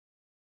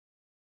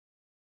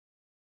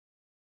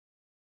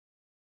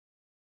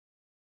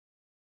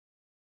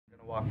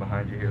Walk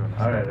behind you here.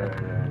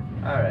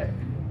 Alright.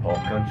 PULP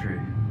Cuntry.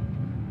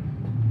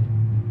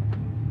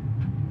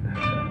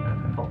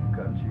 PULP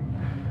Cuntry.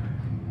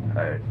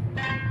 Alright.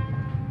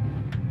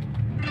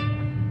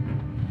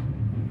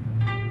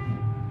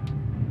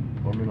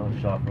 Pour me another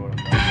shot for what I'm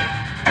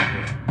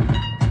doing.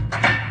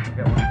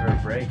 Got one for a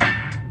break.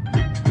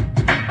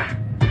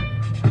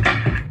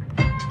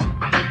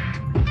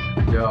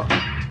 Yo.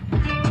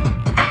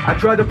 I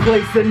try to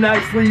place it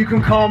nicely, you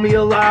can call me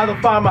a liar. To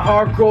find my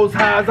heart grows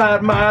high as I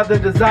admire the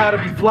desire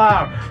to be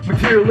flower.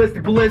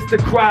 Materialistic,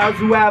 ballistic crowds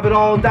who have it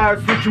all in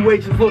dire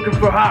situations looking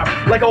for higher.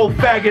 Like old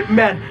faggot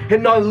men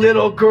hitting on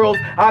little girls.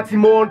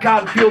 Oxymoron,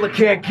 cotton field, I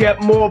can't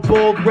get more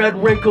bold.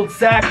 Red wrinkled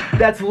sack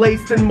that's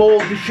laced in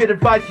mold. The shit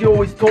advice you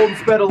always told and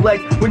spread a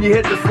legs when you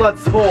hit the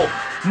slut's hole.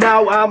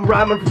 Now I'm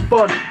rhyming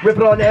for fun,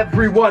 ripping on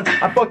everyone.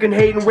 I fucking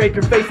hate and rape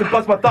your face and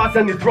bust my thoughts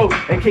on your throat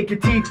and kick your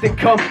teeth and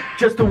come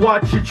just to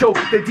watch you choke.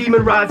 The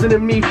demon rising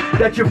in me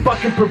that you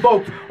fucking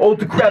provoked. Old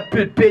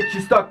decrepit bitch,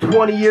 you stuck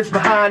 20 years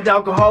behind.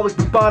 Alcoholic,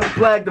 bubonic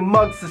plague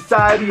amongst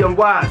society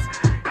unwise.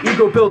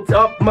 Ego built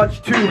up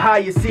much too high,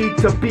 you see,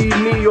 to be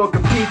me or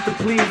compete to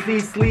please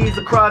these sleaze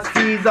across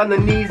seas on the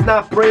knees,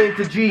 not praying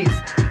to G's.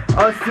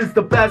 Us is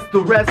the best,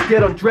 the rest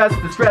get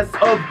undressed. The stress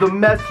of the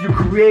mess you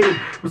created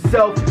with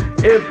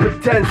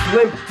self-impotence.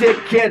 Limp dick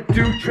can't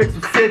do tricks,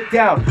 so sit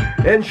down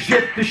and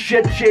shift the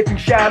shit, shaping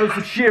shadows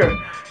of sheer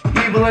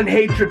evil and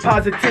hatred.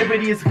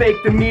 Positivity is fake,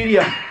 the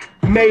media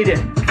made it.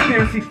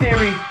 Conspiracy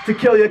theory to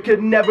kill you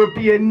could never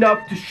be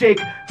enough to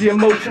shake the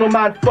emotional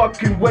mind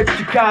fucking which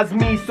you cause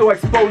me. So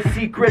expose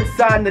secrets,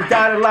 sign the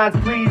dotted lines,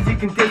 please. You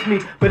can diss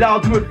me, but I'll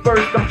do it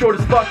first. I'm short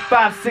as fuck,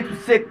 5'6"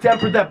 with sick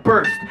temper that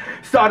burst.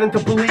 Starting to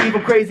believe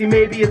I'm crazy,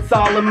 maybe it's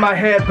all in my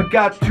head, but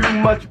got too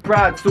much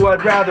pride, so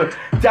I'd rather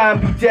die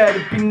and be dead.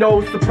 It'd be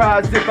no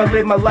surprise if I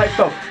live my life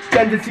out.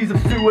 Tendencies of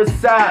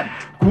suicide.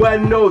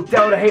 Gwen, no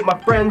doubt I hate my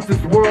friends,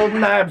 this world,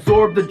 and I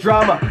absorb the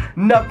drama.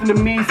 Nothing to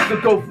me,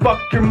 so go fuck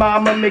your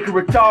mama. Make a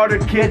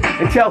retarded kid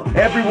and tell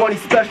everyone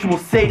he's special. Well,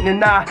 Satan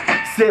and I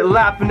sit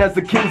laughing as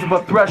the kings of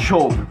a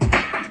threshold.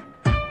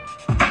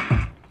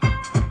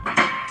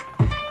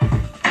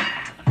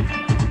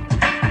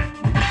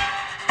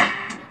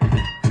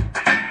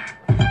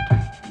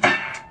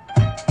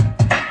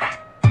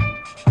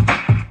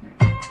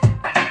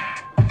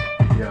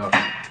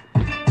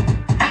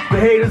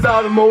 The haters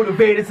are the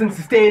motivators and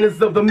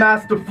sustainers of the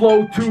master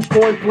flow. 2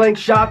 point blank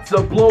shots,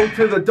 a blow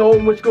to the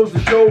dome, which goes to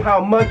show how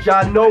much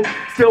I know.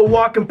 Still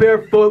walking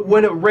barefoot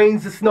when it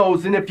rains and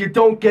snows, and if you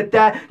don't get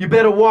that, you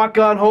better walk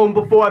on home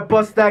before I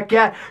bust that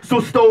gat. So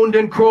stoned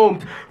and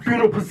chromed,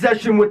 funeral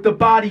procession with the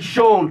body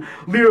shown.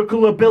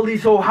 Lyrical ability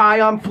so high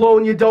I'm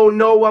flown, you don't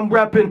know I'm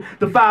reppin'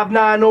 the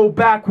 590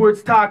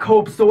 backwards talk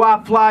hope. So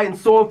I fly and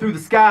soar through the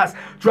skies,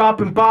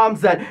 dropping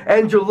bombs that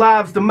end your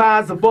lives.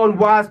 Demise of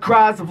unwise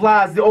cries of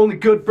lies, the only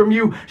good from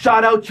you.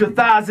 Shot out your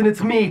thighs and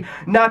it's me,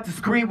 not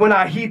discreet when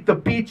I heat the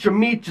beat. Your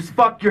meat, just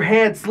fuck your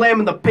hand,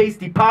 slamming the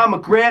pasty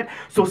pomegranate.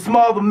 So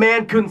small the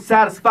man couldn't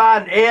satisfy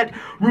an ant.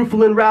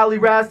 Roofling rally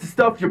rise to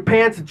stuff your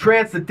pants and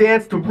trance to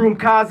dance to room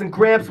cars and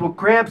gramps with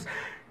cramps.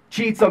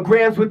 Cheats on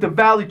grams with the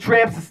valley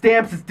tramps and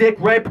stamps his dick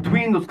right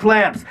between those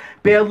clamps.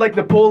 Bailed like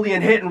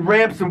Napoleon hitting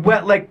ramps and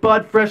wet like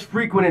Bud, fresh,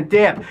 frequent and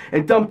damp.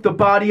 And dumped the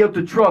body out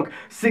the trunk,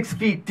 6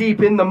 feet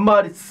deep in the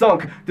mud it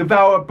sunk.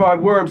 Devoured by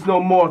worms, no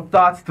more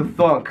thoughts to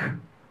thunk.